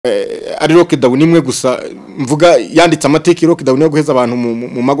ari lockdown imwe gusa mvuga yanditse amateka lockdown yo guheza abantu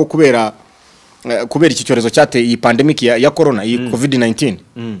mu mago kubera iki cyorezo cyateye iyi pandemic ya corona iyi covid-19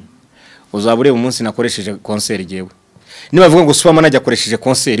 uzabure umunsi nakoresheje concert jewe niba bavuga ngo Superman ajya akoresheje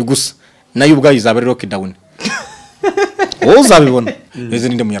concert gusa nayo ubwayo izabare lockdown uzabibona eze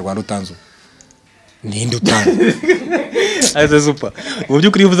ninde munyarwanda utanzo ninde utanzo aze super mu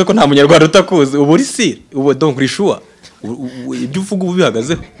byukuri bivuze ko nta munyarwanda utakuzi ubu uri si ubu donc rishuwa ibyo uvuga ubu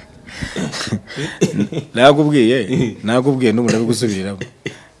bihagazeho nagubwiye n'ubu ndabigusubiriramo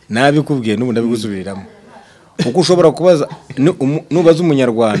nabikubwiye n'ubu ndabigusubiriramo uko ushobora kubaza nubaza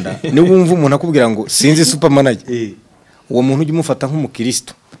umunyarwanda ni wumva umuntu akubwira ngo sinzi Superman ajye uwo muntu ujye umufata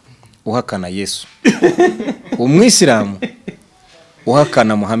nk'umukristo uhakana Yesu umwisilamu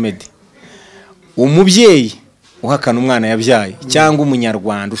uhakana Muhammad umubyeyi uhakana umwana yabyaye cyangwa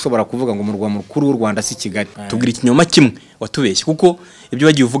umunyarwanda ushobora kuvuga ngo mu rwa mukuru w'u Rwanda si Kigali tubwira ikinyoma kimwe watubeshye kuko ibyo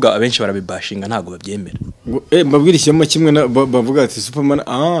bagiye uvuga abenshi barabibashinga ntago babyemera mbabwira ikinyoma kimwe bavuga ati Superman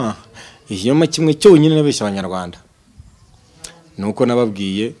ikinyoma kimwe cyonyine nabeshya Abanyarwanda nuko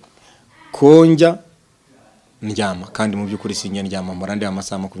nababwiye konjya ndyama kandi mu byukuri sinjya ndyama murande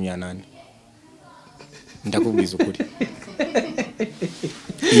amasaha 28 ndakubwiza ukuri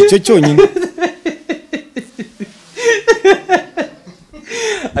icyo cyonyine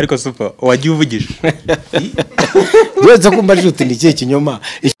ariko super wagiye uvugisha wese kumba juti ndikiye kinyoma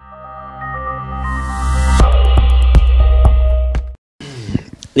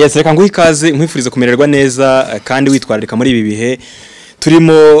yes reka nguhe ikaze nkwifuriza kumererwa neza kandi witwararika muri ibi bihe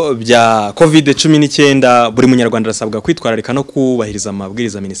turimo bya covid-19 buri munyarwanda arasabwa kwitwararika no kubahiriza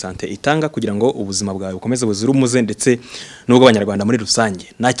amabwiriza minisante itanga kugira ngo ubuzima bwawe bukomeze buzira umuze ndetse n'ubwo abanyarwanda muri rusange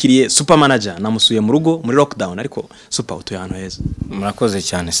nakiriye super manager namusuye mu rugo muri lockdown ariko super utuye ahantu heza murakoze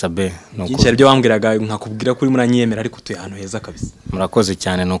cyane Sabe nuko byo wambwiraga nkakubwira kuri muranyemera ariko utuye ahantu heza kabisa murakoze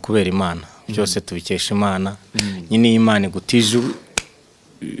cyane no kubera Imana byose tubikesha Imana nyine Imana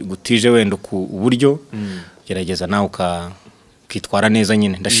gutije wenda ku buryo gerageza nawe kitwara neza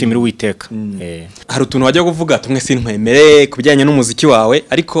nyine ndashimira Uwiteka hari utuntu wajya kuvuga tumwe sintwemere kubijyanye n'umuziki wawe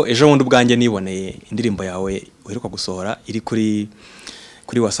ariko ejo wundi ubwanjye niboneye indirimbo yawe uheruka gusohora iri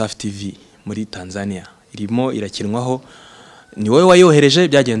kuri Wasafi TV muri Tanzania irimo irakinwaho ni wowe wayohereje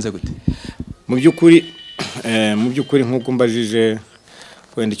byagenze gute mu byukuri nkuko mbajije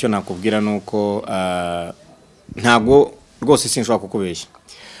wenda icyo nakubwira nuko ntago rwose sinshobora kukubeshya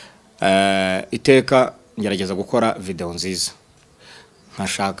iteka ngerageza gukora video nziza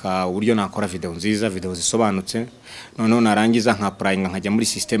nkashaka uburyo nakora video nziza video zisobanutse none narangiza nkapurayinga nkajya muri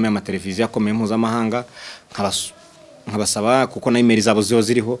system y'amateleviziyo akomeye mpuzamahanga nkabasaba kuko na email zabo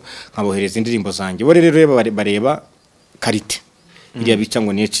ziriho nkabohereza indirimbo zanjye bo rero bareba karite iriya bica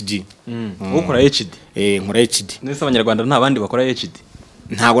ngo ni HD ukora HD nkora HD nese Abanyarwanda nta bandi bakora HD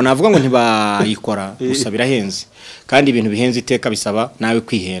ntago navuga ngo ntibayikora gusa birahenze kandi ibintu bihenze iteka bisaba nawe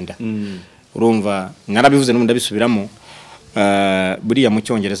kwihenda urumva narabivuze n'umuntu ndabisubiramo buriya mu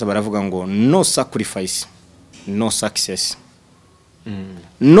cyongereza baravuga ngo no sacrifice no success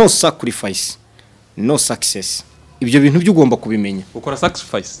no sacrifice no success ibyo bintu by'ugomba kubimenya ukora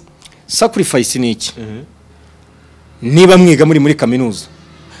sacrifice ni iki niba mwiga muri kaminuza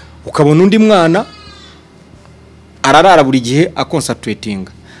ukabona undi mwana ararara buri gihe aconcentrating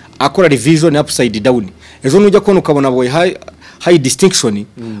akora revision upside down ejo nujya kubona ukabona boy high distinction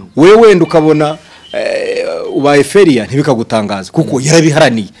wewe wenda ukabona ubaye feria ntibikagutangaza kuko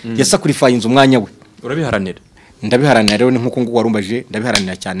yarabiharaniye yasacrifice umwanya we urabiharanira ndabiharanira rero nkuko ngo warumbaje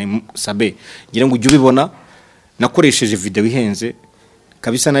ndabiharanira cyane Sabe ngira ngo ujye ubibona nakoresheje video ihenze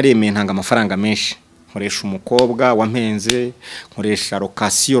kabisa naremeye ntanga amafaranga menshi nkoresha umukobwa wampenze nkoresha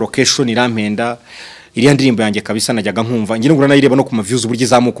location irampenda iriya ndirimbo yanjye kabisa najyaga nkumva ngira ngo nayireba no ku ma views buryo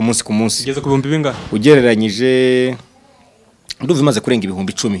izamuka umunsi ku munsi igeze ku bihumbi bingahe ugereranyije nduva imaze kurenga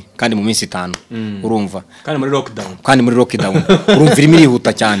ibihumbi 10 kandi mu minsi 5 urumva kandi muri lockdown urumva irimo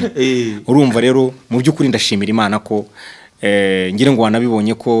irihuta cyane urumva rero mu byukuri ndashimira Imana ko ngira ngo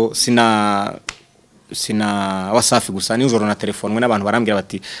wanabibonye ko sina Wasafi gusa n'ijoro na telefone n'abantu barambwira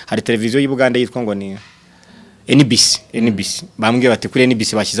bati hari televiziyo y'Ubuganda yitwa ngo ni NBC bambwiye bati kuri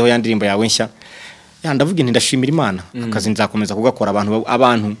NBC bashyizeho ya ndirimbo yawe nshya ndavuga nti ndashimira Imana akazi nzakomeza kugakora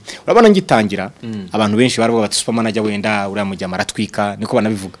abantu urabona ngitangira abantu benshi baravuga bati Superman ajya wenda uriya mujyama aratwika niko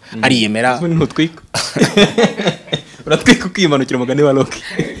banabivuga ariyemera ntutwika uratwika ukimanukira umugani wa Loki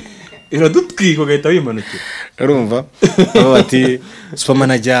iradutwika ugahita wimanukira urumva bati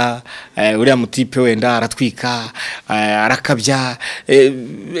Superman ajya uriya mutipe wenda aratwika arakabya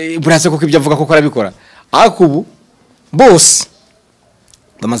buraze kuko ibyo avuga ko arabikora akubu bose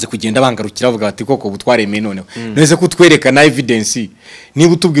bamaze kugenda bangarukira bavuga bati koko butwaremeye noneho neze kutwereka na evidence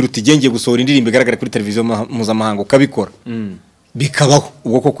niba utubwira uti genge gusohora indirimbo igaragara kuri televiziyo mpuzamahanga ukabikora bikabaho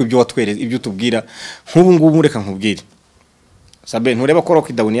ubwo koko ibyo watwereza ibyo tubwira nk'ubu ngubu reka nkubwire sabe ntureba ko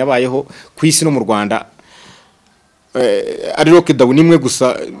lockdown yabayeho ku isi no mu Rwanda ari lockdown imwe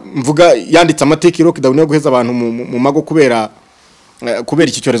gusa mvuga yanditse amateka lockdown yo guheza abantu mu mago kubera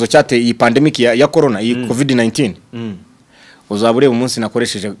iki cyorezo cyateye iyi pandemic ya corona iyi covid-19 uzabure umunsi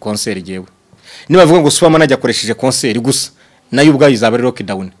nakoresheje concert jewe niba bavuga ngo Superman ajya akoresheje concert gusa nayo ubwayo izabare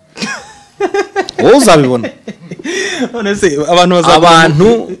lockdown uzabibona none se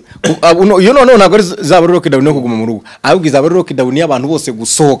abantu you know nagore zabare lockdown no kuguma mu rugo ahubwo izabare lockdown y'abantu bose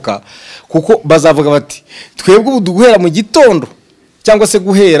gusohoka kuko bazavuga bati twebwe ubu duhera mu gitondo cyangwa se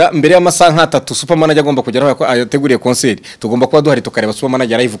guhera mbere y'amasaha nk'atatu Superman ajya agomba kugeraho ko ayateguriye concert tugomba kuba duhari tukareba Superman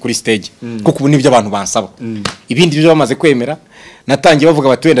ajya live kuri stage kuko ubu nibyo abantu bansaba ibindi byo bamaze kwemera natangiye bavuga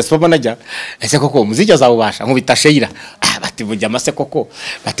bati wenda Superman ajya ese koko muzijya zawubasha nkubita Sheila bati bujya amase koko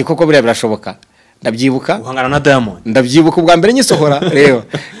bati koko buriya birashoboka ndabyibuka uhangana na Diamond ndabyibuka ubwa mbere nyisohora rero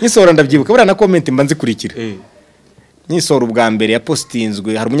nyisohora ndabyibuka buriya na comment mba nzikurikira nyisohora ubwa mbere ya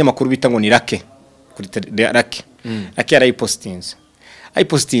postinzwe hari umunyamakuru bita ngo ni Rake kuri Rake Rake yarayipostinze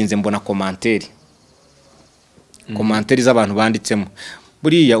ayipostinze mbona commentaire z'abantu banditsemo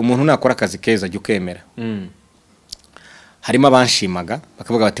buriya umuntu nakora akazi keza jya ukemera harimo abanshimaga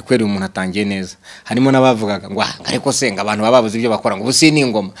bakavuga bati kweri umuntu atangiye neza harimo nabavugaga ngo ariko senga abantu bababuze ibyo bakora ngo busi ni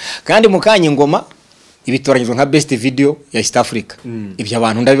ingoma kandi mukanye ingoma ibitoranyizwa nka best video ya East Africa ibyo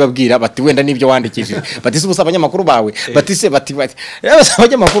abantu ndabibabwira bati wenda nibyo wandikije bati se ubusa abanyamakuru bawe bati se bati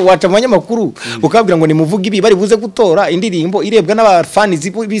abanyamakuru waca abanyamakuru ukabwira ngo nimuvuge ibi bari buze gutora indirimbo irebwa n'abafani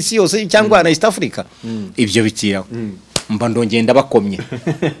bisi yose cyangwa na East Africa ibyo bikiraho mba ndongenda bakomye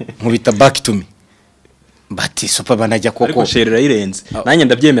nkubita back to me bati Superman ajya koko ariko Sheila irenze nanjye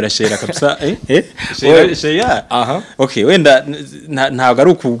ndabyemera Sheila kabisa Sheila aha okay wenda ntago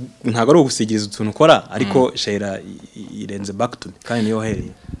ari ugusigiriza utuntu ukora ariko Sheila irenze back to me kandi niyo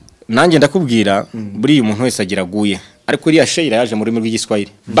hereye nanjye ndakubwira buri umuntu wese agira guye ariko iriya Sheila yaje muri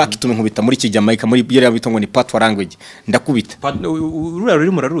rw'igiswahili back to me nkubita muri kijamaika muri yera bitongo ni patois language ndakubita urura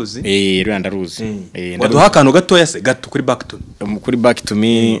ruri muraruzi rura ndaruzi waduha akantu gatoya se gato kuri back to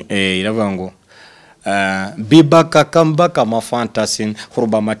me iravuga ngo bibaka kambaka ma fantasy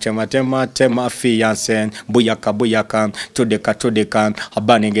huruba matema fiancé buyaka todeka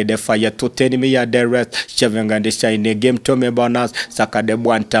abanenge the fire to tell me ya the rest shaving and shine game to me bonus saka the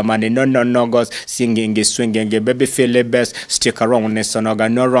one time no goes singing swinging baby feel the best stick around ne sonoga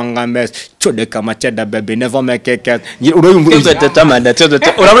no wrong mess todeka mateda baby never make it urayumva tamanda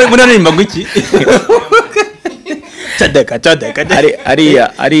urabona munanirimba guki Chadeka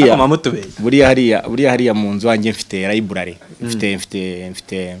ariya buriya hariya mu nzu wanjye mfite library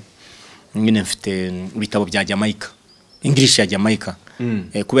mfite ibitabo bya Jamaica English ya Jamaica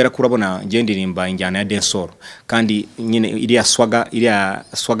kubera ko urabona ngiye ndirimba injyana ya dancehall kandi nyine iriya swaga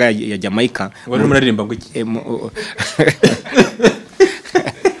ya Jamaica wari muraririmba ngo iki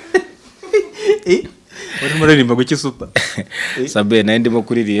wari muraririmba ngo iki super sabe na ndimo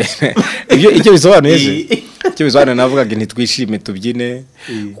kuririye icyo bisobanuye icyo bisobanuye navugaga ntitwishime tubyine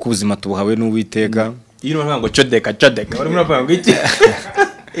kuko ubuzima tubuhawe n'Uwiteka iyo uravuga ngo chadeka wari muravuga ngo iki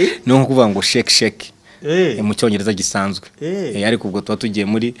no kuvuga ngo shake mu cyongereza gisanzwe ariko ubwo tuba tugiye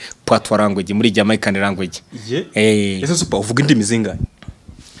muri patois language muri Jamaican language ese super uvuga indimi zingahe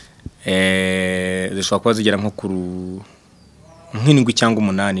zishobora kuba zigera nko ku nk'indwi cyangwa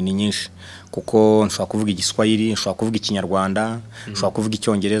 8 ni nyinshi kuko nshobora kuvuga igiswahili nshobora kuvuga ikinyarwanda nshobora kuvuga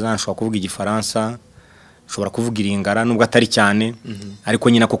icyongereza nshobora kuvuga igifaransa nshobora kuvuga iringara nubwo atari cyane ariko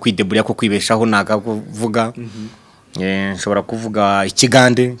nyina ko kwideburya ko kwibeshaho naga kuvuga nshobora kuvuga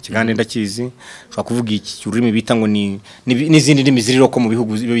ikigande ndakizi nshobora kuvuga ururimi bita ngo n'izindi ndimi ziriro ko mu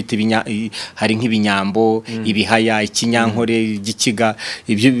bihugu bita hari nk'ibinyambo ibihaya ikinyankore igikiga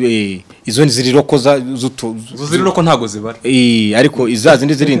ibyo izo ziriro ko ziriro ko ntago zibara ariko izazi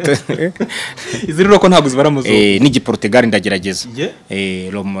ndi ziri iziriro ko ntago zibara muzo n'igiportugal ndagerageza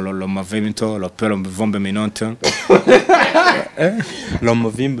lo movimento lo pelo vombe minonto lo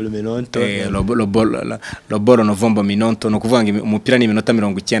movimento minonto lo bolo november minonto no kuvanga umupira ni minota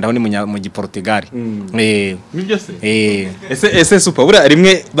 90 aho ni mu giportugal nibyo se ese super bura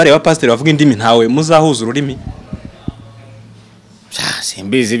rimwe bareba pastor bavuga indimi ntawe muzahuza ururimi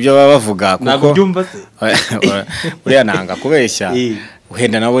simbizi ibyo baba bavuga kuko nago byumva se uriya nanga kubeshya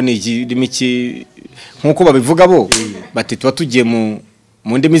uhenda nabo ni indimi ki nkuko babivuga bo bati tuba tugiye mu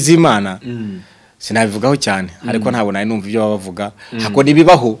ndimi z'Imana sinabivugaho cyane ariko ntabwo naye numva ibyo baba bavuga hako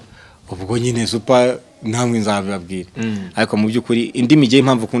nibibaho ubwo nyine super namwe nzabibabwira ariko mu by'ukuri indimi giye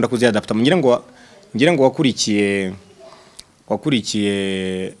impamvu ukunda kuziadapta ngira ngo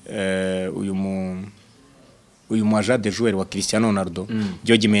wakurikiye uyu mwaja de joueur wa Cristiano Ronaldo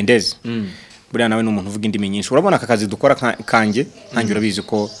Jorge Mendes buriya nawe n'umuntu uvuga indimi nyinshi urabona aka kazi dukora kanjye ntangira urabizi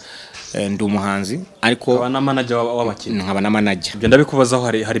ko ndi umuhanzi ariko nkaba na manager w'abakinnyi nkaba na manager ibyo ndabikubazaho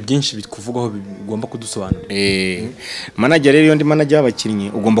hari byinshi bikuvugaho bigomba kudusobanurira manager rero ndi manager w'abakinnyi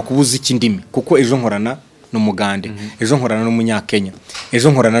ugomba kubuza iki ndimi kuko ejo nkorana n'umugande ejo nkorana n'umunyakenya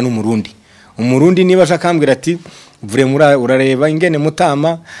ejo nkorana n'umurundi umurundi niba ashakambwira ati vure urareba ingene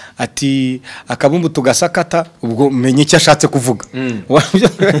mutama ati akabumbu tugasakata ubwo menye icyo ashatse kuvuga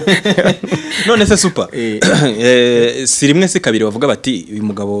none se super si rimwe si kabiri bavuga bati uyu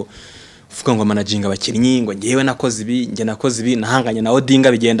mugabo uvuga ngo managing abakinnyi ngo ngewe nakoze ibi nahanganye na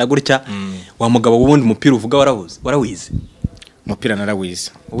Odinga bigenda gutya wa mugabo wubundi umupira uvuga warawize umupira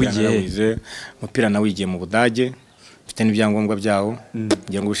narawize umupira nawigiye mu Budage mfite n'ibyangombwa byawo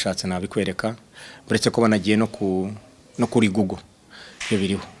ngiye ngo bishatse nabikwereka buretse ko banagiye no kuri Google byo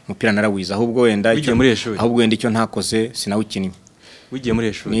biriho umupira narawize ahubwo wenda icyo ntakoze sinawukinnye wigiye muri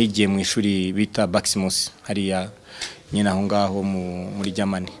ishuri nigiye mu ishuri bita Maximus hariya nyine aho ngaho muri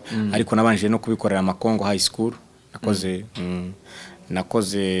Germany ariko nabanje no kubikorera Makongo High School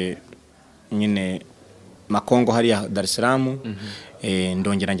nakoze nyine Makongo hariya Dar es Salaam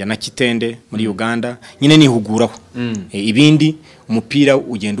ndongera njya na Kitende muri Uganda nyine nihuguraho ibindi umupira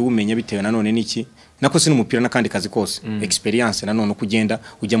ugenda ubumenya bitewe nanone niki nako sino umupira nakandi kazi kose experience nanone kugenda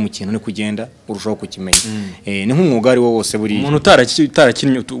ujya mu kintu no kugenda urushaho kukimenya ni nk'umwuga ari wo wose buri umuntu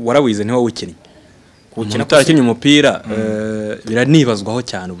utarakinnye warawize niho wukinnye gukina utarakinnye umupira biranibazwaho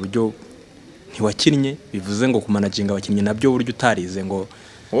cyane uburyo ntiwakinnye bivuze ngo kumanaginga abakinnyi nabyo buryo utarize ngo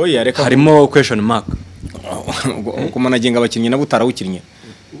oya reka harimo question mark kumanaginga abakinnyi nabo utarawukinnye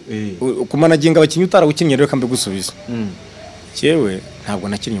kumanaginga abakinnyi utarawukinnye rero kambe gusubiza cyewe ntabwo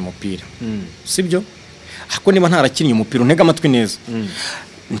nakinnye umupira sibyo ariko niba ntarakinnye umupira ntega amatwi neza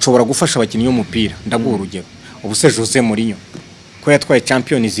nshobora gufasha abakinnyi y'umupira ndaguha urugero ubuse Jose Mourinho ko yatwaye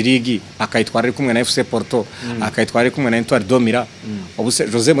Champions League akayitwara ari kumwe na FC Porto akayitwara ari kumwe na Inter Domira ubuse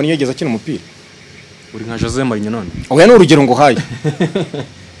Jose Mourinho yageze akina umupira uri nka Jose Mourinho none oya ni urugero ngo haye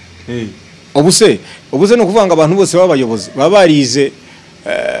ubuse no kuvanga abantu bose babayobozi babarize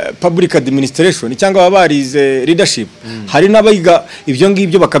public administration cyangwa babarize leadership hari nabayiga ibyo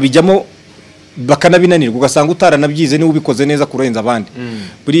ngibyo bakabijyamo bakanabinanirwa ugasanga utaranabyize ni ubikoze neza kurenza abandi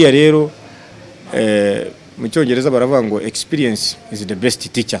buriya rero mu cyongereza baravuga ngo experience is the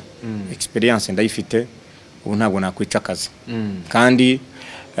best teacher experience ndayifite ubu ntabwo nakwica akazi kandi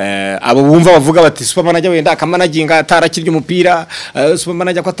abo bumva bavuga bati super manager wenda akamanaginga atarakirye umupira super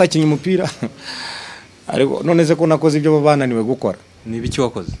manager ko atakinye umupira ariko none se ko nakoze ibyo bananiwe gukora ni biki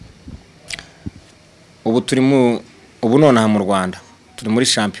wakoze ubu nonaha mu Rwanda turi muri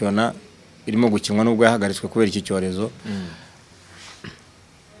championnat irimo gukinwa nubwo yahagaritswe kubera iki cyorezo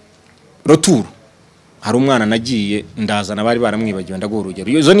retour hari umwana nagiye ndazana bari baramwibagiwe ndaguha urugero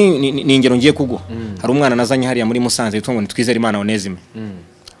izo ni ingero ngiye kuguha hari umwana nazanye hariya muri Musanze yitwa ngo Twizere Imana Onezime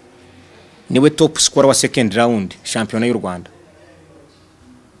niwe top scorer wa second round championnat y'u Rwanda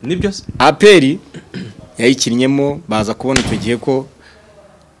nibyo se aperi yayikinnyemo baza kubona icyo gihe ko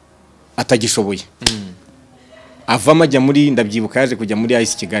atagishoboye avama ajya muri ndabyibuka yaje kujya muri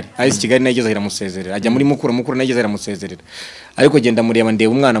AS Kigali nageze ahera musezerera ajya muri mukuru nageze ahera musezerera ariko genda mureba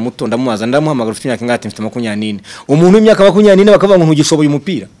ndeba umwana muto ndamubaza ndamuhamagara ufite imyaka ingati mfite 24 umuntu w'imyaka 24 bakavuga ngo ntugishoboye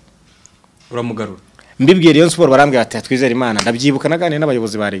umupira uramugarura mbibwiye Rayon Sport barambwira ati Twizere Imana ndabyibuka naganira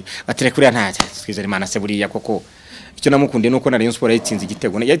n'abayobozi bari batere kuri nta Twizere Imana se buriya koko icyo namukundiye nuko na Rayon Sport yatsinze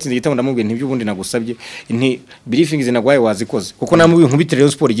igitego ndamubwiye nti by'ubundi nagusabye nti briefings nagwaye wazikoze kuko namubwiye nkubitire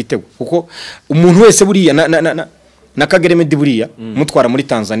Rayon Sport igitego kuko umuntu wese buriya na Kabarebe buriya mutwara muri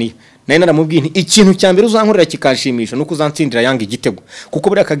Tanzania naye naramubwiye nti ikintu cyambere uzankorera kikanshimisha nuko uzantsindira Yanga igitego kuko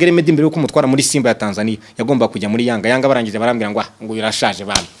buriya Kabarebe mbere yuko mutwara muri Simba ya Tanzania yagomba kujya muri Yanga barangize barambwira ngo irashaje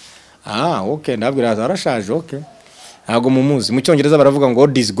bana okay ndabwira arashaje okay ntago mumuzi mu cyongereza baravuga ngo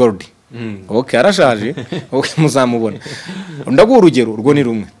old is gold okay arashaje okay muzamubona ndaguha urugero urwo ni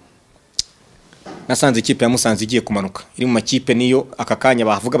rumwe nasanze ikipe ya Musanze igiye kumanuka iri mu makipe niyo akakanya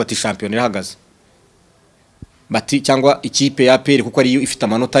bavuga bati champion irahagaze bati cyangwa ikipe ya APR kuko ari ifite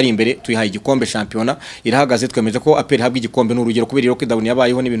amanota ari imbere tuyihaye igikombe championnat irahagaze twemeje ko APR habwa igikombe n'urugero kubera ko down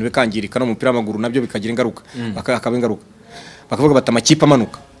yabayeho n'ibintu bikangirika no mu mupira w'amaguru nabyo bikagira ingaruka bakaba ingaruka bakavuga bati amakipe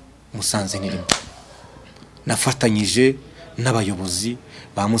amanuka Musanze nirimo nafatanyije n'abayobozi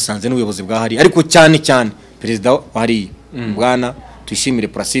ba Musanze n'ubuyobozi bwa hari ariko cyane perezida wari bwana tuyishimire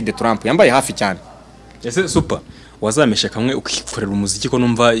Placide Trump yambaye hafi cyane ese super wazamesha kamwe ukikorera umuziki ko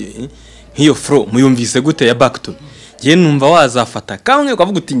numva nk'iyo flow muyumvise gute ya back to ngiye numva wazafata kamwe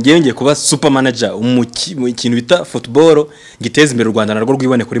ukavuga uti ngiye ngiye kuba super manager mu kintu bita football giteza imbere u Rwanda narwo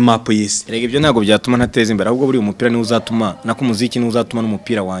rwibone kuri map y'isi. Erega ibyo ntago byatuma ntateza imbere ahubwo buri umupira ni uzatuma nako umuziki ni uzatuma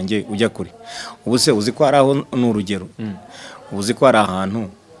n'umupira wanjye ujya kuri. Ubu se uzi ko ari aho n'urugero. Uzi ko ari ahantu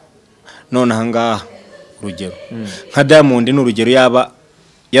none ahangaha urugero nka Diamond n'urugero yaba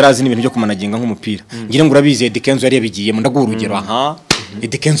yarazi n'ibintu byo kumanaginga nk'umupira ngira ngo urabizi Edikenzo yari yabigiyemo ndaguha urugero aha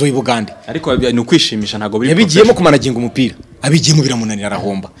Edikenzo y'Ubugande ariko ni ukwishimisha ntago biri yabigiyemo kumanaginga umupira abigiyemo biramunanira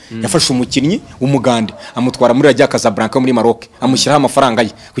arahomba yafashe umukinnyi w'umugande amutwara muri rajya Casablanca muri Maroc amushyiraho amafaranga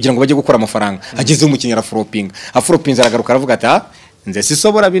ye kugira ngo bajye gukora amafaranga ageze umukinnyi arafropinga afropinze aragaruka aravuga ati nze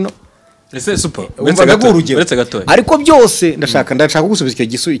sisobora bino ese super uretse gato ariko byose ndashaka gusubiza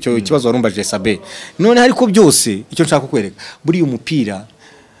icyo kibazo warumbaje Sabe none ariko byose icyo nshaka kwereka buri umupira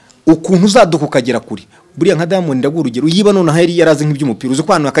ukuntu uzaduka ukagera kuri buriya nka Diamond ndagurugero yiba none ahari yarazi nk'iby'umupira uzi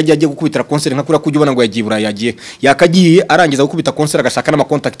ko hano akajya agiye gukubita concert nka kuri kujya ngo yagiye Burayi yagiye yakagiye arangiza gukubita concert agashaka n'ama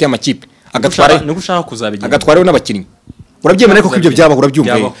contact y'amakipe agatwara no gushaka kuzabigenza agatwara n'abakinnyi urabyemera ariko ibyo byaba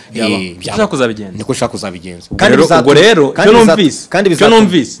urabyumva ushaka kuzabigenza niko ushaka kuzabigenza ubwo rero cyo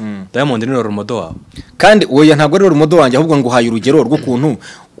numvise Diamond ni role model wawe kandi oya ntabwo ari role model wanjye ahubwo ngo uhaye urugero rw'ukuntu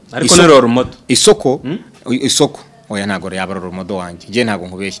ariko ni role model isoko oya ntago yaba role model wanjye je ntago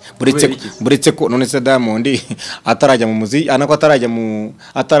nkubeshye buretse ko none se Diamond atarajya mu muziki anako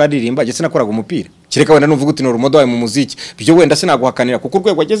atararirimba je sinakoraga umupira kireka wenda nuvuga uti role model wawe mu muziki byo wenda sinaguhakanira kuko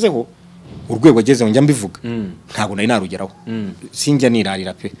urwego agezeho njya mbivuga ntago nari narugeraho sinjya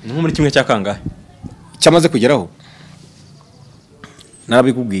nirarira pe nko muri kimwe cya kangahe cyamaze kugeraho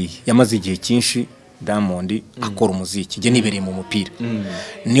narabikubwiye yamaze igihe cyinshi Diamond akora umuziki je nibereye mu mupira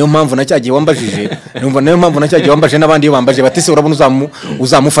niyo mpamvu nacyagiye wambajije numva niyo mpamvu nacyagiye wambaje nabandi yo bambaje batise urabona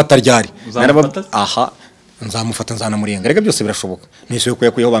uzamufata ryari aha nzamufata nzanamurenga rega byose birashoboka niso ko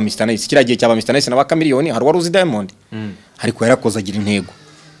yakuyeho ba Mr Nice kiragiye cyaba Mr Nice nabaka miliyoni hari waruzi Diamond ariko yarakoze agira intego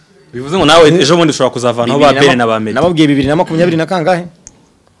bivuze ngo nawe ejo bundi ushobora kuzavanaho ba Bene na ba Medi nababwiye 2020 na kangahe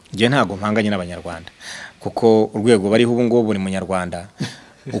je ntago mpanganye n'Abanyarwanda kuko urwego bari ubu ngo buri munyarwanda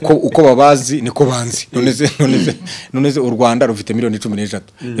uko babazi niko banzi none u Rwanda rufite miliyoni 13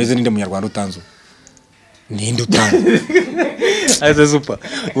 neze ninde munyarwanda utanzu ninde utanzu aze super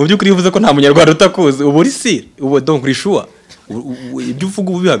ubu byukuri bivuze ko nta munyarwanda utakuzi ubu uri si ubu donc rishuwa ibyo uvuga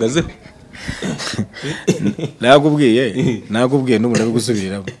ubu bihagazeho nagubwiye n'ubu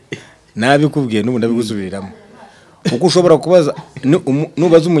ndabigusubiriramo nabikubwiye n'ubu ndabigusubiriramo uko ushobora kubaza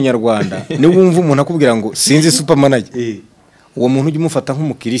nubaza umunyarwanda ni wumva umuntu akubwira ngo sinzi super manager uwo muntu ujye umufata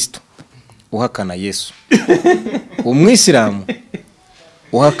nk'umukristo uhakana Yesu umwisilamu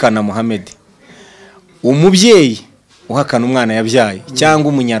uhakana Muhammad umubyeyi uhakana umwana yabyaye cyangwa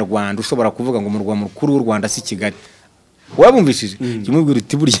umunyarwanda ushobora kuvuga ngo mu rwa mukuru w'u Rwanda si Kigali wabumvishije kimubwira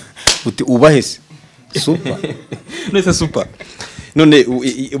uti burya uti ubahese super nese super none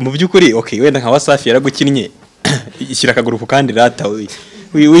mu byukuri okay wenda nka Wasafi yaragukinnye ishyira akaguru ku kandi rata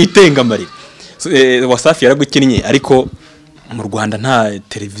witenga mari Wasafi yaragukinnye ariko mu Rwanda nta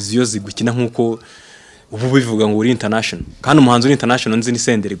televiziyo zigukina nkuko ubu bivuga ngo uri international kandi umuhanzi uri international nzi ni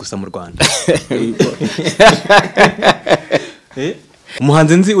Senderi gusa mu Rwanda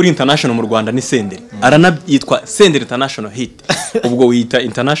umuhanzi nzi uri international mu Rwanda ni Senderi aranayitwa Senderi international hit ubwo wita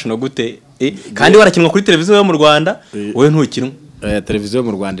international gute kandi warakinwa kuri televiziyo yo mu Rwanda wowe ntukinwa televiziyo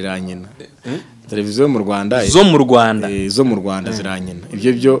mu Rwanda iranyina televiziyo mu Rwanda zo mu Rwanda ziranyina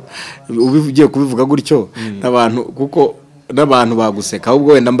ibyo byo ubivugiye kubivuga gutyo n'abantu kuko n'abantu baguseka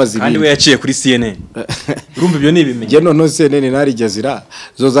ahubwo wenda mbazi kandi we yaciye kuri CNN urumva ibyo ni ibimenye none CNN narijazira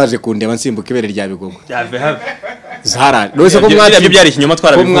zo zaje kundeba nsimbuka ibere rya Bigogo yave have zara nose ko byari ikinyoma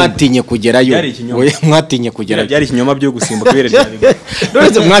twarabivuga mwatinye kugerayo mwatinye kugerayo byari ikinyoma byo gusimbuka ibere rya Bigogo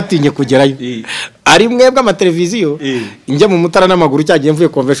nose mwatinye kugerayo ari mwebwe amateleviziyo njya mu Mutara n'amaguru cyagiye mvuye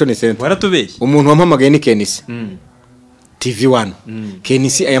convention center waratubeshye umuntu wampamagaye ni Kenisi TV1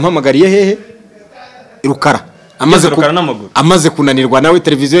 Kenisi ayampamagariye hehe Rukara amaze kunanirwa nawe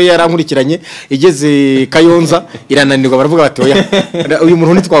televiziyo yarankurikiranye igeze Kayonza irananirwa baravuga bati oya uyu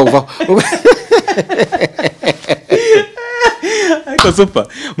muntu ntitwawuvaho ariko super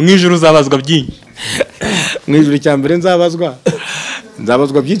mwijuru uzabazwa byinshi mwijuru cyambere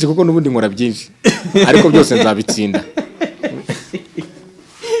nzabazwa byinshi kuko nubundi nkora byinshi ariko byose nzabitsinda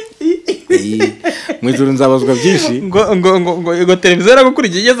mwijuru nzabazwa byinshi ngo televiziyo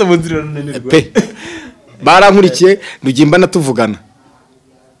yaragukurikiye igeze mu nzira irananirwa barankurikiye Rugimba natuvugana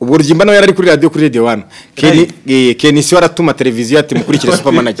ubwo Rugimba nawe yarari kuri radio 1 Kenisi waratuma televiziyo ati mukurikire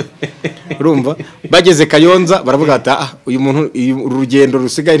super manager urumva bageze Kayonza baravuga ati uyu muntu urugendo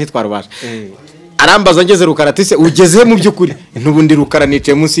rusigaye ntitwarubasha arambaza ngeze rukara ati se ugeze mu by'ukuri ntubundi rukara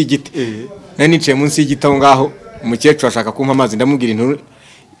nicaye munsi y'igiti nari nicaye munsi y'igiti aho ngaho umukecuru ashaka kumpa amazi ndamubwira inkuru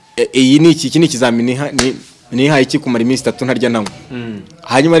iyi ni iki ni ikizamini nihaye iki kumara iminsi 3 ntarya nanywa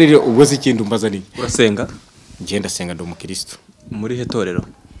hanyuma rero ubwo se ikindi umbaza ni urasenga ngenda senga ndi umukristo muri he torero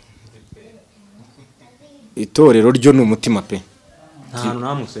itorero ryo ni umutima pe nta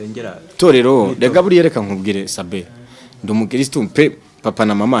namusengera itorero rega buriya reka nkubwire Sabe ndi umukristo pe papa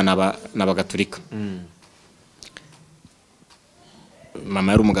na mama n'abagatulika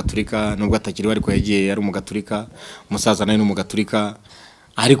mama yari umugatulika nubwo atakiriho ariko yagiye yari umugatulika umusaza nawe n'umugatulika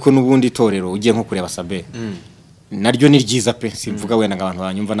ariko nubundi itorero ugiye nko kureba Sabe naryo ni ryiza pe simvuga wenda abantu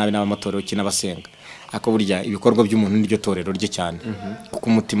banyumva nabi n'abamatorero kina basenga ako burya ibikorwa by'umuntu niryo torero rye cyane kuko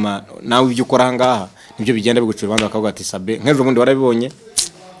umutima nawe ibyo ukora ngaha nibyo bigenda bigucira abantu bakavuga ati Sabe nk'ejo bundi warabibonye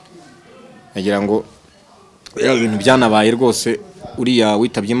nagira ngo ibintu byanabaye rwose uriya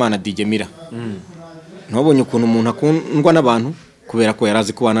witabye Imana Digemira ntubonye ukuntu umuntu akundwa n'abantu kubera ko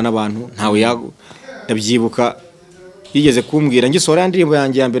yarazi kubana n'abantu ntawe ndabyibuka yigeze kumbwira ngisora indirimbo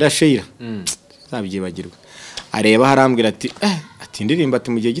yanjye ya mbere ya Sheila zabyibagirwa areba harambwira ati ati indirimbo ati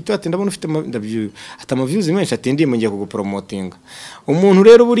mu gihe gito ati ndabona ufite ati ama-views menshi ati indirimbo ngiye kugupromotinga umuntu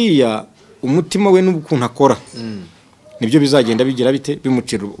rero buriya umutima we n'ukuntu akora nibyo bizagenda bigira bite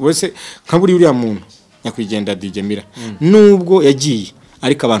bimucira wese nka buri uriya muntu nyakwigendera Digemira nubwo yagiye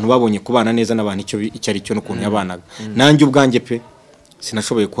ariko abantu babonye kubana neza n'abantu icyo ari cyo n'ukuntu yabanaga nanjye ubwanjye pe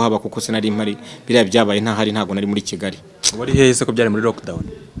sinashoboye kuhaba kuko sinari impari biriya byabaye ntahari ntago nari muri Kigali wari hehe se ko byari muri lockdown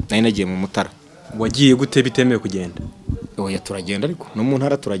nari nagiye mu Mutara wagiye gute bitemewe kugenda oya turagenda ariko no mu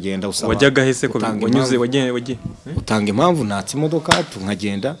ntara turagenda usaba wajyaga hese ko wanyuze wagiye utanga impamvu natse imodoka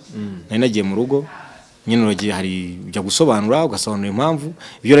tunkagenda nari nagiye mu rugo nyine uragiye hari bya gusobanura ugasobanura impamvu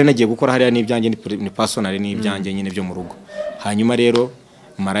ibyo nari nagiye gukora hariya n'ibyanjye ni personal n'ibyanjye nyine byo mu rugo hanyuma rero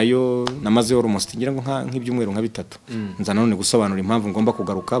marayo namaze almost ngira ngo nk'ibyumweru nka 3 nza none gusobanura impamvu ngomba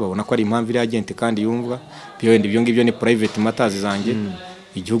kugaruka babona ko ari impamvu iri agent kandi yumva ibyo ngibyo ni private matters zanjye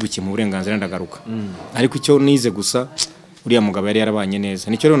igihugu kimu uburenganzira ndagaruka ariko icyo nize gusa uriya mugabo yari yarabanye neza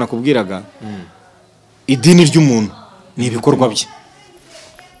nicyo rero nakubwiraga idini ry'umuntu ni ibikorwa bye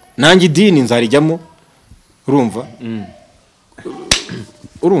nanjye idini nzarijyamo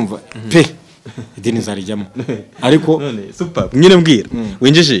urumva pe idini nzarijyamo ariko none super nyine mbwira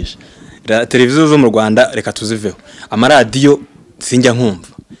winjijisha televiziyo zo mu Rwanda reka tuziveho amaradiyo sinjya nkumva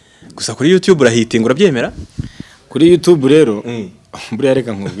gusa kuri YouTube urahitinga urabyemera kuri YouTube rero buriya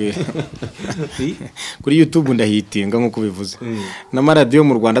reka nkubwira kuri YouTube ndahitinga nkuko bivuze n'amaradiyo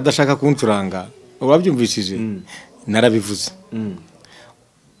mu Rwanda adashaka kuncuranga wabyumvishije narabivuze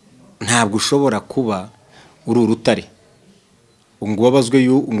ntabwo ushobora kuba uri urutare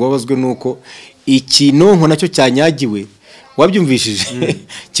ngwabazwe nuko ikinonko nacyo cyanyagiwe wabyumvishije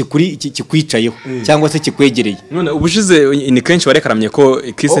kikwicayeho cyangwa se kikwegereye none ubushize ni kenshi barekaramye ko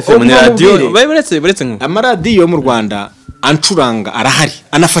Kiss FM ni radio baretse nko amaradiyo mu Rwanda ancuranga arahari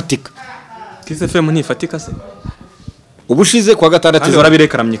anafatika Kiss FM ntifatika se ubushize kwa gatandatu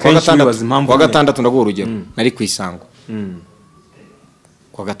barabirekeramye kenshi bibaza impamvu kwa gatandatu ndaguha urugero nari kwisango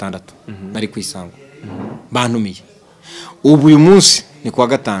kwa gatandatu nari kwisango bantumiye ubu uyu munsi ni kwa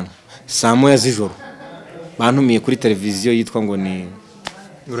gatanu saa moya z'ijoro bantumiye kuri televiziyo yitwa ngo ni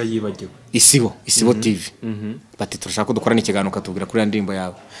urayibagiwe Isibo TV bati turashaka ko dukora n'ikiganiro katubwira kuri ndimbo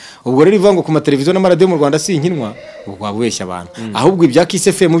yawe ubwo rero ivango ku mateleviziyo n'amaradiyo mu Rwanda si inkinwa ubwo wabweshya abantu ahubwo ibya Kiss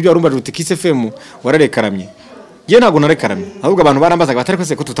FM byo warumbaje uti Kiss FM wararekaramye je ntago narekaramye ahubwo abantu barambazaga batari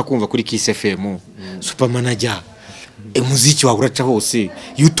kwese ko tutakumva kuri Kiss FM supermanager umuziki wawe uraca hose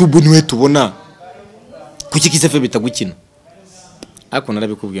YouTube niwe tubona kuki Kiss FM bitagukina ariko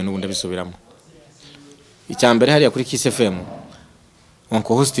narabikubwiye n'ubundi abisubiramo icyambere hariya kuri Kiss FM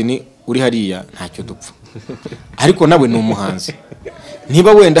onko hostini uri hariya ntacyo dupfa ariko nawe ni umuhanzi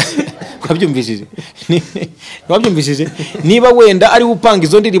niba wenda wabyumvishije niba wenda ari upanga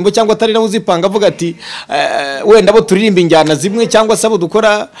izo ndirimbo cyangwa atari nawe uzipanga avuga ati wenda bo turirimba injyana zimwe cyangwa sabo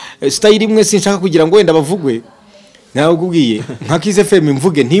dukora style imwe sinshaka kugira ngo wenda bavugwe nawe ubwiye nka Kiss FM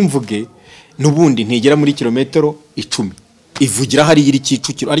mvuge ntimvuge nubundi ntigera muri kilometero 10 ivugira hari iri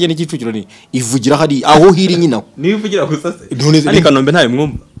Kicukiro arya ni Kicukiro ni ivugira hari aho hiri nyina ni ivugira gusa se ari Kanombe ntayo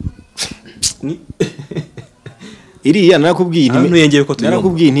mwumva iriya narakubwiye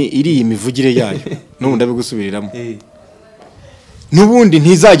nti iri imivugire yayo nubundi abigusubiriramo nubundi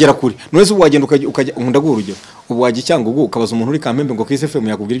ntizagera kuri none se wagenda ukajya ndaguha urugero ubu wajya cyangwa ukabaza umuntu uri Kampembe ngo Kiss FM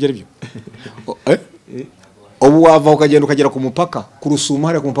yakubwira ibyo ari byo ubu wava ukagenda ukagera ku mupaka ku Rusuma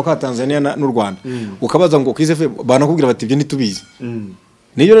hari ku mupaka wa Tanzania n'u Rwanda ukabaza ngo Kiss FM banakubwira bati ibyo ntitubizi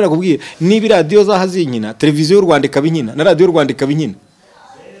niyo rero nakubwiye niba radio zahazinkina televiziyo y'u Rwanda ikabinkina na radio y'u Rwanda ikabinkina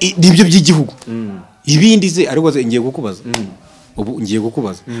nibyo by'igihugu ibindi ze ariko ngiye kukubaza ubu ngiye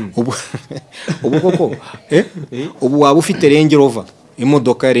kukubaza ubu koko ubu waba ufite Range Rover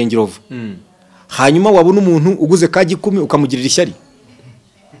imodoka ya Range Rover hanyuma wabona umuntu uguze ka 10 ukamugirira ishyari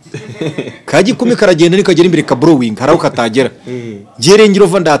ka 10 karagenda nikagera imbere ka blowing haraho katagera je Range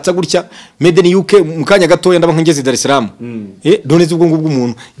Rover ndatsa gutya made in UK mukanya gatoya ndaba nkengeze Dar es Salaam doneze ubwo ngubwo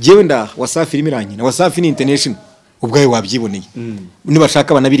umuntu jewe nda Wasafi irimiranyi na Wasafi ni international ubwaye wabyiboneye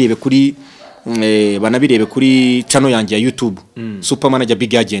nibashaka banabirebe kuri channel yanjye ya YouTube Super Manager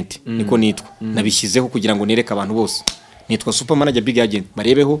Big Agent niko nitwa nabishyizeho kugira ngo nereke abantu bose nitwa Super Manager Big Agent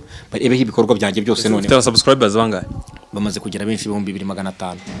barebeho ibikorwa byanjye byose none ufite subscribers bangahe bamaze kugira benshi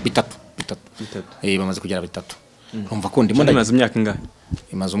 2500 bitatu bamaze kugira bitatu urumva ko ndimo ndagize imyaka ingahe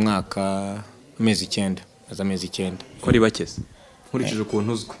imaze umwaka amezi 9 ko ari bakese nkurikije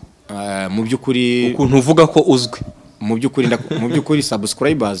ukuntu uzwe mu byukuri ukuntu uvuga ko uzwe mu byukuri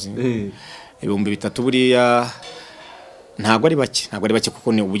subscribers 3000 buriya ntago ari bake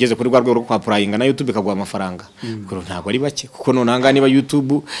kuko ni ubugeze kuri rwego rwo kwapurayinga na YouTube ikaguha amafaranga kuko ntago ari bake kuko nonanga niba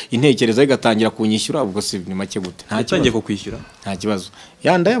YouTube intekerezo igatangira kunyishyura ubwo si ni make gute ntatangiye ko kwishyura nta kibazo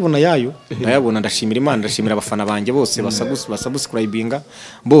ya ndayabona ndashimira Imana ndashimira abafana banjye bose basubscribinga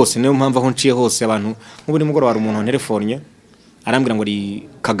bose niyo mpamvu aho nciye hose abantu nk'uburi mugoro wari umuntu telefonye arambwira ngo ari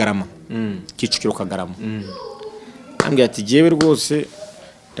Kagarama Kicukiro Kagarama ambwira ati jewe rwose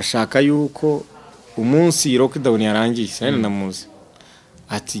ndashaka yuko umunsi lockdown yarangiye cyane namuzi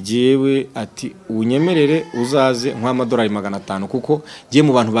ati jewe ati unyemerere uzaze nk'amadolari 500 kuko giye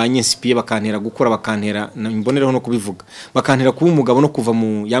mu bantu banyensipiye bakantera gukora bakantera imbonereho no kubivuga bakantera kuba umugabo no kuva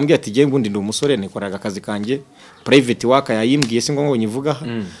mu yambwiye ati jewe ngundi ndi umusore nikoraga akazi kanjye private work yayimbwiye singo ngo nyivuga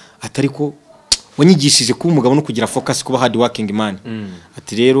atari ko wanyigishije kuba umugabo no kugira focus kuba hard working man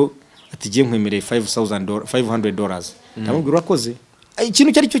ati rero ati giye nkwemereye $500 ndamubwira urakoze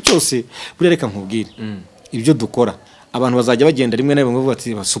ikintu cyari cyo cyose burereka nkubwire ibyo dukora abantu bazajya bagenda rimwe na rimwe bavuga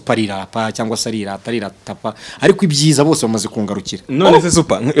ati superirapa cyangwa sarira atarirapa ariko ibyiza bose bamaze kungarukira none se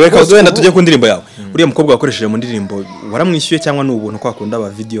super reka wenda tujye ku ndirimbo yawe uriya mukobwa wakoresheje mu ndirimbo waramwishyuye cyangwa ni ubuntu kwa kunda aba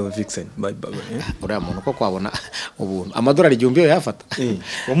video vixen uriya muntu ko kwabona ubuntu amadolari 1000 yo yafata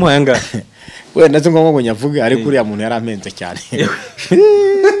wamuhaye angahe wenda nzi ngo nyavuge ariko uriya muntu yaramenze cyane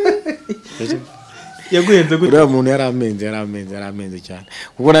yaguhenze gute uriya muntu yaramenze cyane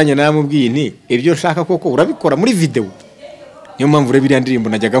kuko nanjye namubwiye nti ibyo nshaka koko urabikora muri video niyo mpamvu urebira ndirimbo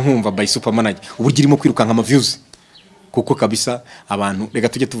najyaga nkumva by Super Manager uburyo irimo kwirukanka ama views kuko kabisa abantu rega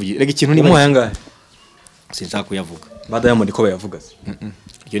tujye tuvugira rega ikintu ni muhanga sinshaka kuyavuga bada Diamond ko bayavuga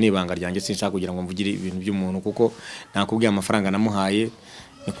iyo ni ibanga ryanjye sinshaka kugira ngo mvugire ibintu by'umuntu kuko nakubwiye amafaranga namuhaye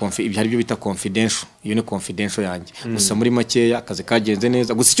ni ibyo ari byo bita confidential iyo ni confidential yanjye gusa muri makeya akazi kagenze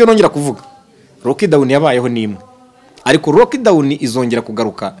neza gusa icyo nongera kuvuga lockdown yabayeho nimwe ariko lockdown izongera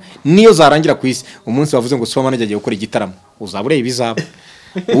kugaruka niyo zarangira ku isi umunsi wavuze ngo Super Manager agiye gukora igitaramo uzabure ibizaba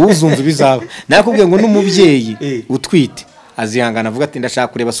uzumva ibizaba nakubwiye ngo n'umubyeyi utwite azihangana avuga ati ndashaka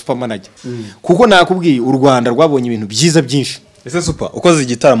kureba Super Manager kuko nakubwiye u Rwanda rwabonye ibintu byiza byinshi ese super ukoze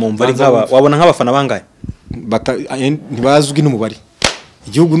igitaramo umva ari nkaba wabona nk'abafana bangaye ntibazwi n'umubare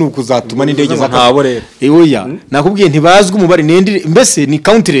igihugu nuko uzatuma n'indege ntabo rero oya nakubwiye ntibazwi umubare n'indi mbese ni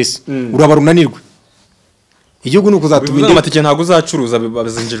countless urabarunanirwe igihugu nuko uzatuma indege amatike ntago uzacuruza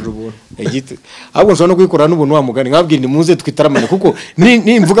bazinjirira ubuntu ahubwo nshobora no kwikorana n'ubuntu wa mugani nkabwira ndi muze twitaramane kuko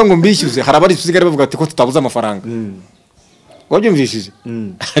nimvuga ngo mbishyuze harabari tusigare bavuga ati ko tutabuza amafaranga wabyumvishije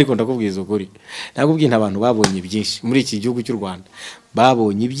ariko ndakubwiza ukuri nakubwiye ntabantu babonye byinshi muri iki gihugu cy'u Rwanda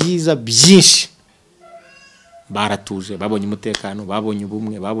babonye ibyiza byinshi baratuje babonye umutekano babonye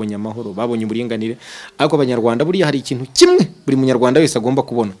ubumwe babonye amahoro babonye uburinganire ariko Abanyarwanda buriya hari ikintu kimwe buri munyarwanda wese agomba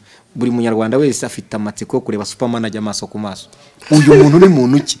kubona buri munyarwanda wese afite amatsiko yo kureba Super Manager amaso ku maso uyu muntu ni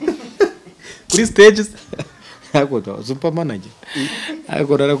muntu ki kuri stages ntabwo Super Manager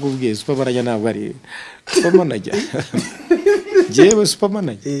ariko narakubwiye Super Manager ntabwo ari Super Manager jewe Super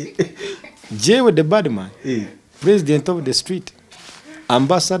Manager jewe the bad man president of the street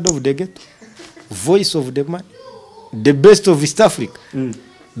ambassador of the ghetto voice of the man the best of East Africa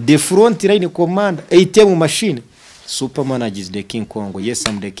the front line commander ATM machine Super Manager is the King Kong. Yes,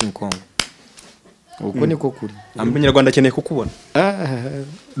 I'm the King Kong. Uko niko kuri Abanyarwanda akeneye kukubona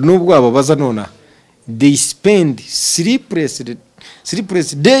nubwo ababaza nona they spend sleepless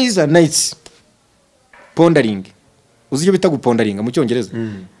days and nights pondering uzijyo bita guponderinga mu cyongereza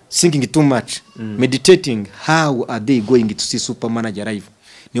thinking too much meditating how are they going to see Super Manager live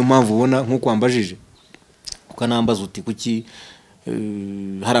niyo mpamvu ubona nkuko ambajije ukanambaza uti kuki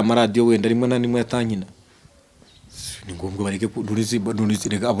hari amaradiyo wenda rimwe na rimwe yatankina ni ngombwa bareke nurizi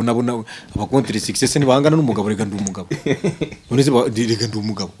rega abona abakontre success ni bahangana n'umugabo rega ndi umugabo nurizi rega ndi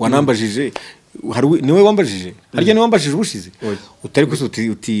umugabo wanambajije niwe wambajije harya niwe wambajije ubushize utari kuso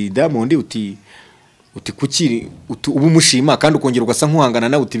uti Diamond uti kuki ubu mushima kandi ukongera ugasa nkuhangana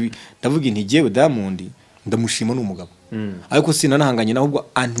nawe uti ndavuga inti jewe Diamond ndamushima n'umugabo ariko sinanahanganye nahubwo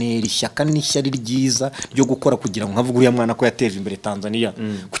antera ishyaka n'ishyari ryiza ryo gukora kugira ngo nkavuga uriya mwana ko yateje imbere Tanzania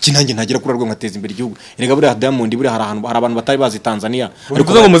kuki nanjye ntagira kuri rwo ngateza imbere igihugu erega buriya Diamond buriya hari abantu batari bazi Tanzania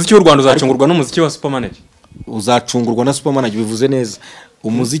ariko ngo umuziki w'u Rwanda uzacungurwa n'umuziki wa Supermanager uzacungurwa na Supermanager bivuze neza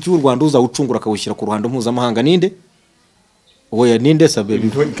umuziki w'u Rwanda uzawucungura akawushyira ku ruhando mpuzamahanga ninde oya ninde sabe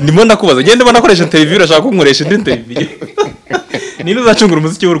ndimo ndakubaza gende banakoresha interview urashaka kunkoresha indi interview ninde uzacungura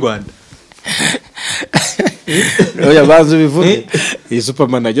umuziki w'u Rwanda oya bazo bivuze iyi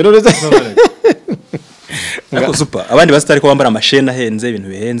Supermanager rero ariko super abandi basitari ko bambara amashena ahenze ibintu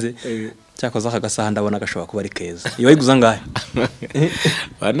bihenze cyakoze aka gasaha ndabona gashobora kuba ari keza iyo wayiguza ngahe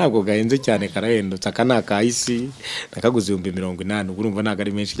ntabwo gahenze cyane karahendutse aka ni aka isi nakaguze 180 urumva ntago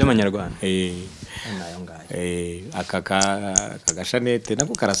ari menshi y'amanyarwanda nayo ngahe aka gashanete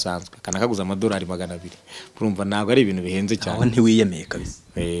nako karasanzwe kanakaguza amadolari 200 urumva ntago ari ibintu bihenze cyane aho ntiwiyemeye kabisa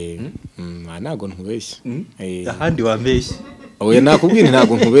ntago ntubeshya ahandi wambeshya oya nakubwira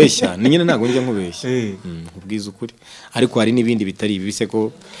ntago nkubeshya nyine ntago njya nkubeshya ubwiza ukuri ariko hari nibindi bitari bibise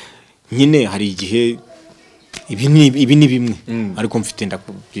ko nyine hari igihe ibi ni bimwe ariko mfite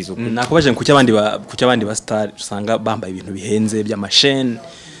ndakubwiza ukuri nakubaje ku cyabandi ba star usanga bambaye ibintu bihenze by'amashene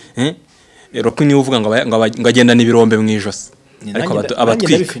roko ni uvuga ngo agenda n'ibirombe mu ijosi ariko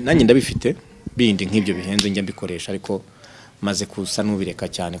abatwika nanjye ndabifite bindi nk'ibyo bihenze njya mbikoresha ariko maze kusa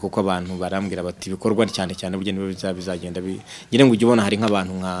n'ubireka cyane kuko abantu barambwira bati bikorwa cyane cyane buryo nibo bizagenda ngire ngo ujye ubona hari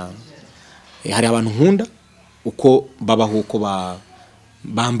nk'abantu hari abantu nkunda uko babaho uko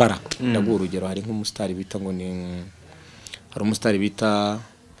bambara ndaguha urugero hari nk'umusitari bita ngo ni hari umusitari bita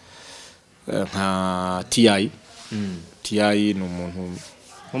nka TI ni umuntu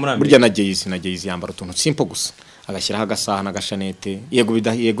burya na Jayz yambara utuntu simple gusa agashyiraho agasaha n'agashanete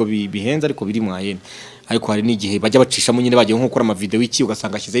yego bihenze ariko biri mwayene ariko hari n'igihe bajya bacishamo nyine bagiye nko gukora ama video iki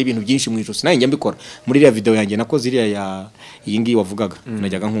ugasanga ashyizeho ibintu byinshi mu ijosi nanjye mbikora muri iriya video yanjye nakoze iriya iyi ngiyi wavugaga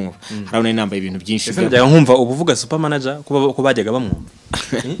najyaga nkumva hari nari nambaye ibintu byinshi najyaga nkumva ubuvuga Supermanager ko bajyaga bamwumva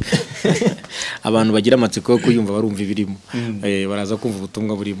abantu bagira amatsiko yo kuyumva barumva ibirimo baraza kumva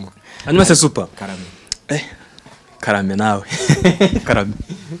ubutumwa burimo hanyuma se Super karame nawe karame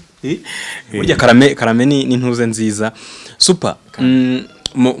burya karame ni ntuze nziza Super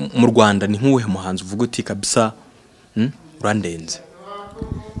mu Rwanda ni nk'uwe muhanzi uvuga uti kabisa urandenze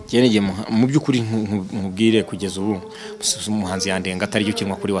cyane mu by'ukuri nkubwire kugeza ubu umuhanzi yandenga atari cyo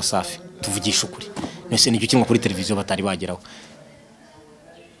kinwa kuri Wasafi tuvugisha ukuri nese n'icyo kinwa kuri televiziyo batari bageraho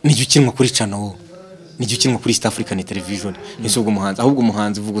n'icyo kinwa kuri channel n'icyo kinwa kuri East African Television nese ubwo muhanzi ahubwo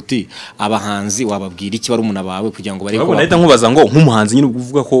umuhanzi uvuga uti abahanzi wababwira iki bari umuna bawe kugira ngo bari ko nahita nkubaza ngo nk'umuhanzi nyine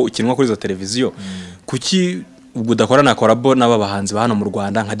uvuga ko ukinwa kuri za televiziyo kuki ubwo udakora na korabo n'aba bahanzi ba hano mu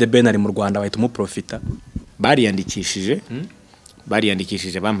Rwanda nka The Ben ari mu Rwanda bahita umuprofita bariyandikishije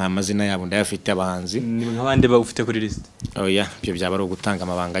bampaye amazina yabo ndayafite abahanzi nk'abandi ufite kuri list oya byo byaba ari ugutanga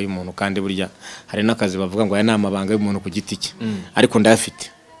amabanga y'umuntu kandi burya hari n'akazi bavuga ngo aya ni amabanga y'umuntu ku giti cye ariko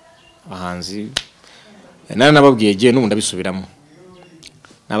ndayafite abahanzi nababwiye giye n'ubu ndabisubiramo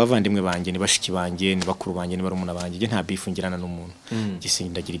n'abavandimwe banjye ni bashiki banjye ni bakuru banjye ni barumuna banjye nta beef ngirana n'umuntu gise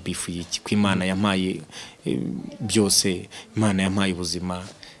ndagira beef y'iki ko Imana yampaye byose Imana yampaye ubuzima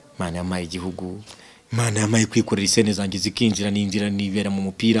Imana yampaye igihugu Imana yampaye kwikorera isene zanjye zikinjira ninjira nibera mu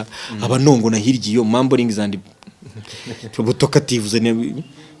mupira abanongo na hirgiyo mumbling zandi tubutokativuze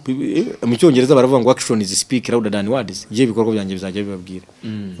mu cyongereza baravuga ngo action is speak louder than words je bikorwa byanjye bizajya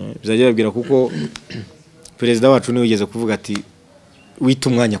bibabwira kuko perezida wacu niwe yigeze kuvuga ati wita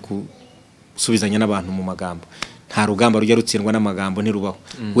umwanya kusubizanya n'abantu mu magambo nta rugamba rujya rutsindwa n'amagambo ntirubaho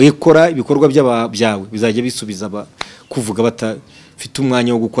wekora ibikorwa byawe bizajya bisubiza kuvuga batafite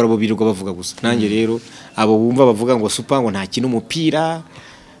umwanya wo gukora bo birirwa bavuga gusa nanjye rero abo bumva bavuga ngo Super ngo nta kintu umupira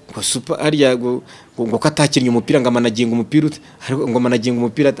ngo Super harya ngo katakinnye umupira ngo amanaginga umupira ngo amanaginga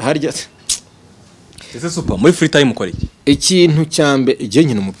umupira harya ese Super muri free time ukora iki ikintu cyambe je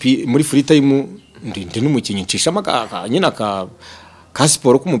nyine umupira muri free time ndi n'umukinyi ncisha amaka nyine ka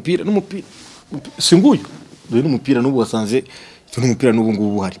siporo k'umupira n'umupira singuye dore n'umupira n'ubu wasanze n'umupira n'ubu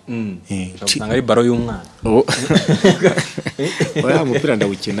ngubu hari usanga ari baro y'umwana oya umupira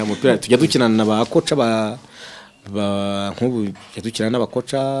ndawukina umupira tujya dukinana n'abakoca nk'ubu dukina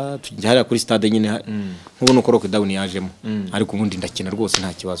n'abakoca tujya kuri stade nyine nk'ubu nuko lockdown yajemo ariko ubundi ndakina rwose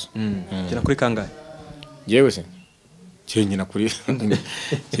nta kibazo kina kuri kangahe yewe se Nyina kuri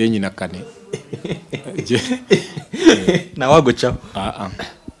nyina kane nawe wagucaho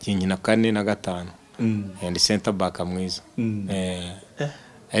nyina kane na gatanu and center back mwiza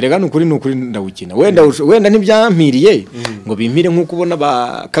erega nukuri ndawukina wenda ntibyampiriye ngo bimpire nkuko ubona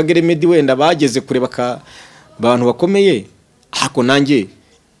ba Kabarebe wenda bageze kureba abantu bakomeye hako nanjye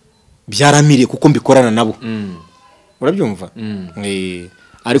byaramiriye kuko mbikorana nabo urabyumva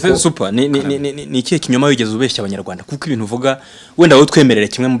ariko super ni ikihe kinyoma wigeze ubeshya abanyarwanda kuko ibintu uvuga wenda wowe twemerere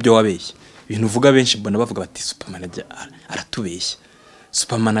kimwe mu byo wabeshya ibintu uvuga benshi mbona bavuga bati super manager aratubeshya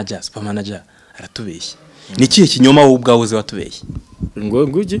super manager aratubeshya ni ikihe kinyoma wowe ubwawe uzi watubeshya ngo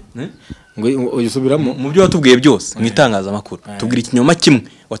nguki ngo uyisubiramo mu byo watubwiye byose mu itangazamakuru tubwira ikinyoma kimwe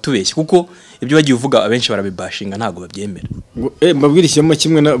watubeshya kuko ibyo bagiye uvuga abenshi barabibashinga ntago babyemera mbabwira ikinyoma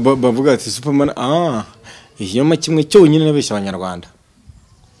kimwe bavuga ati superman ikinyoma kimwe cyonyine nabeshya abanyarwanda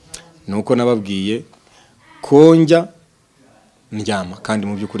nuko nababwiye konjya ndyama kandi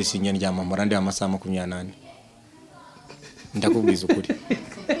mu byukuri sinjya ndyama murande amasaha 28 ndakubwiza ukuri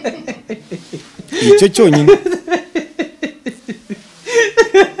icyo cyonyine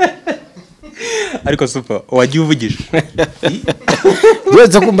ariko super wagiye uvugisha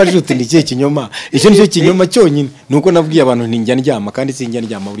weza kumbaje uti ni ikihe kinyoma icyo nicyo kinyoma cyonyine nuko nabwiye abantu ntinjya ndyama kandi sinjya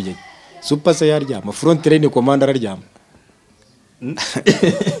ndyama burya super se yaryama front line commander araryama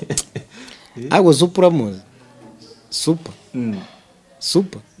ago super amuzi super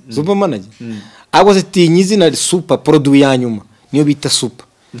manager ago se tinyizi na super produit yanyuma niyo bita super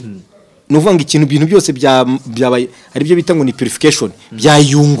nuvanga ibintu byose byabaye ari byo bita ngo ni purification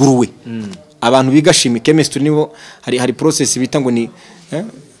byayunguruwe abantu biga chimie chemistry nibo hari process bita ngo ni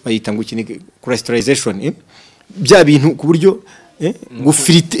bayita ngo iki crystallization bya bintu ku buryo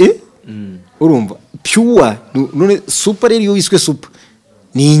gufilite urumva pure none super rero yiswe super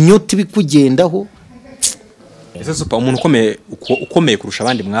ni inyoti bikugendaho ese super umuntu ukomeye kurusha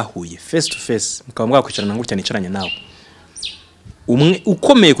abandi mwahuye face to face mukaba mwakwicarana ngo cyane nawe umwe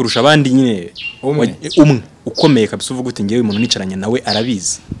ukomeye kurusha abandi nyine umwe ukomeye kabisa uvuga uti ngewe umuntu nicaranye nawe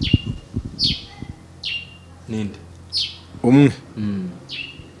arabizi ninde umwe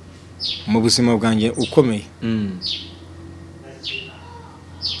mu buzima bwanjye ukomeye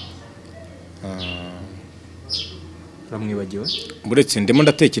ramwibagiwe buretse ndimo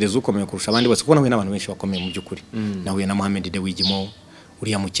ndatekereza ukomeye kurusha abandi bose kuko nahuye n'abantu benshi bakomeye mu byukuri nahuye na Mohamed de Wigimo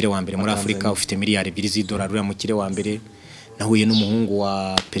uriya mukire wa mbere muri Afrika ufite miliyari 2 z'idolari uriya mukire wa mbere nahuye n'umuhungu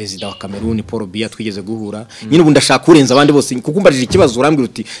wa perezida wa Cameroon Paul Biya twigeze guhura nyine ubu ndashaka urenza abandi bose kuko umbajije ikibazo urambwira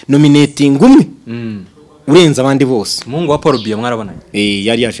uti nominating umwe urenza abandi bose umuhungu wa Paul Biya mwarabonanye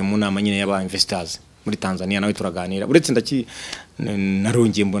yari yaje mu nama nyine y'aba investors muri Tanzania nawe turaganira uretse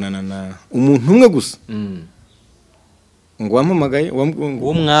narongeye mbonana na umuntu umwe gusa ngo wampamagaye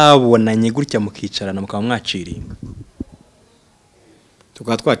uwo mwabonanye gutya mukicarana mukaba mwaciringa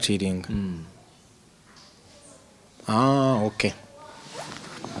tukaba twaciringa okay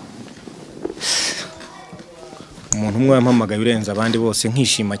umuntu umwe wampamagaye urenza abandi bose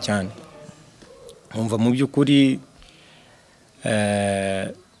nkishima cyane umva mu byukuri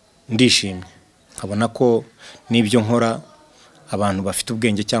ndishimye nkabona ko nibyo nkora abantu bafite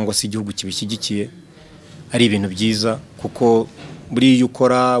ubwenge cyangwa se igihugu kibishyigikiye ari ibintu byiza kuko buri iyo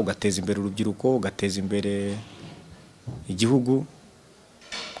ukora ugateza imbere urubyiruko ugateza imbere igihugu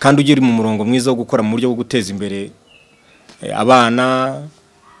kandi uri mu murongo mwiza wo gukora mu buryo bwo guteza imbere abana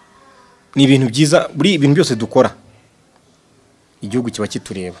ni ibintu byiza buri ibintu byose dukora igihugu kiba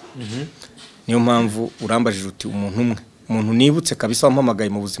kitureba niyo mpamvu urambajije uti umuntu nibutse kabisa wampamagaye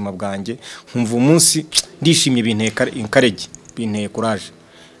mu buzima bwanjye nkumva umunsi ndishimye binteye inkarege binteye courage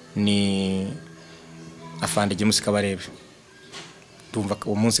ni afande James Kabarebe tumva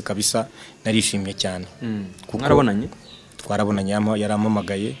uwo munsi kabisa narishimye cyane kuko twarabonanye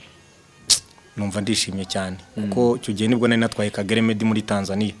yarampamagaye numva ndishimye cyane kuko cyo gihe nibwo nari natwaye Kabarebe muri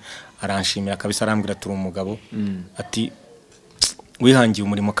Tanzania aranshimira kabisa arambwira turi umugabo ati wihangiye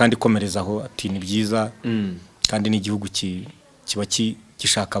umurimo kandi komerezaho ati ni byiza kandi n'igihugu kiba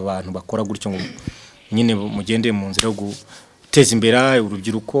gishaka abantu bakora gutyo ngo nyine mugendeye mu nzira yo guteza imbere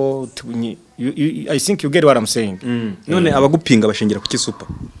urubyiruko I think you get what I'm saying none abagupinga bashingira ku kisupa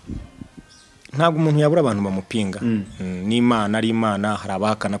ntabwo umuntu yabura abantu bamupinga n'Imana ari Imana hari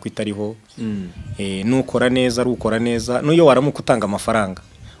abahakana ko itariho nukora neza rukora neza n'uyo waramuka utanga amafaranga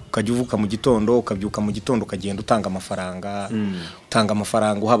ukajya uvuka mu gitondo ukabyuka mu gitondo ukagenda utanga amafaranga utanga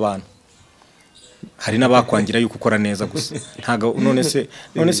amafaranga uha abantu hari n'abakwangira yuko ukora neza gusa ntago none se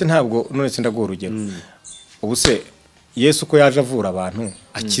ntabwo none se ndago urugero ubu se Yesu ko yaje avura abantu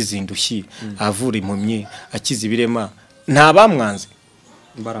akizindushyi avura impumyi akiza ibirema nta bamwanze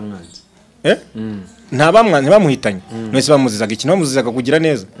baramwanze nta bamuhitanye nese bamuzizaga ikintu bamuzizaga kugira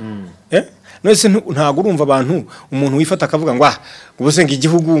neza nese ntago urumva abantu umuntu wifata akavuga ngo ubuse ngo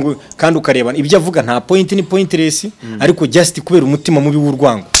igihugu kandi ukareba ibyo avuga nta point ni pointless ariko just kubera umutima mubi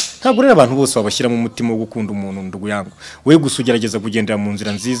w'urwango ntago rero abantu bose babashyira mu mutima wo gukunda umuntu ndugu yangu we gusugerageza kugendera mu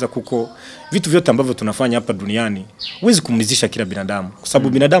nzira nziza kuko vitu vyote ambavyo tunafanya hapa duniani huwezi kumridhisha kila binadamu kwa sababu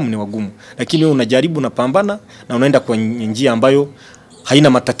binadamu ni wagumu lakini wewe unajaribu napambana na unaenda kwenye njia ambayo haina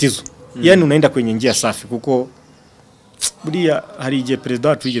matatizo yani unaenda kwenye njia safi kuko buriya hari igihe perezida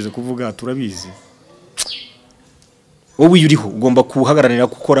wacu yigeze kuvuga turabizi wowe uriho ugomba kuhagaranira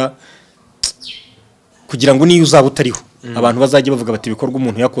gukora kugira ngo niyo uzaba utariho abantu bazajye bavuga bati bikorwa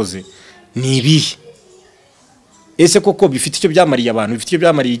umuntu yakoze ni ibihe ese koko bifite icyo byamariye abantu bifite icyo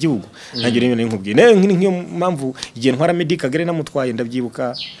byamariye igihugu nanjye rero nkubwiye nk'iyo mpamvu igihe ntwara Medika gare namutwaye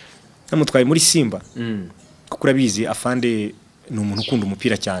ndabyibuka namutwaye muri Simba kuko urabizi afande ni umuntu ukunda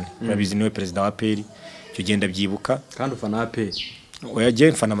umupira cyane urabizi niwe perezida wa PL cyo genda byibuka kandi ufana PL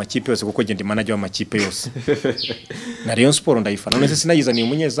oya mfana amakipe yose kuko genda manager w'amakipe yose na Rayon Sport ndayifana none se sinayizaniye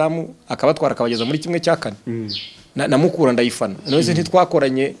umunyezamu akabatwara akabageza muri kimwe cya kane na mukura ndayifana none se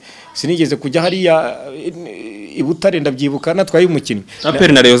ntitwakoranye sinigeze kujya hariya ibutare ndabyibuka natwaye umukinnyi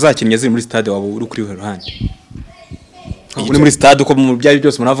PL na Rayon zakinnye ziri muri stade wabo uri kuri ruhande uri muri stade uko mu byari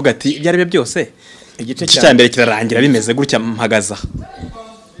byose munavuga ati byari byose igice cya mbere kirarangira bimeze gutya mpagaza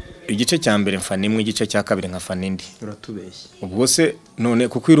igice cya mbere mfana imwe igice cya kabiri nkafana indi uratubeshye ubwo se none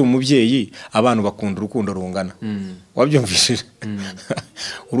kuko iri umubyeyi abantu bakunda urukundo rungana wabyumvishije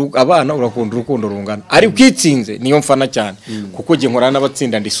abana urakunda urukundo rungana ari kwitsinze niyo mfana cyane kuko nge nkorana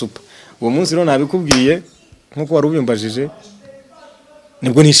n'abatsinda ndi super uwo munsi rero nabikubwiye nkuko wari ubimbajije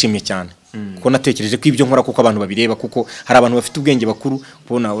nibwo nishimye cyane kuko natekereje ko ibyo nkora kuko abantu babireba kuko hari abantu bafite ubwenge bakuru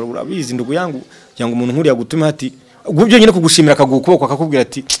ubona urabizi ndugu yangu cyangwa umuntu nkuriya gutuma ati ubwo byo nyine kugushimira akagukuboko akakubwira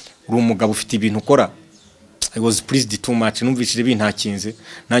ati uri umugabo ufite ibintu ukora I was pleased too much numvishije bintakinze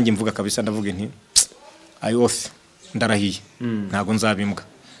nanjye mvuga kabisa ndavuga nti I oath ndarahiye ntago nzabimbwa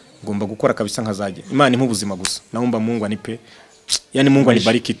ngomba gukora kabisa nkazajya Imana impa ubuzima gusa naomba Mungu anipe yani Mungu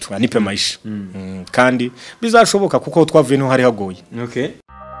anibariki tu anipe maisha kandi bizashoboka kuko twavuye no hari hagoye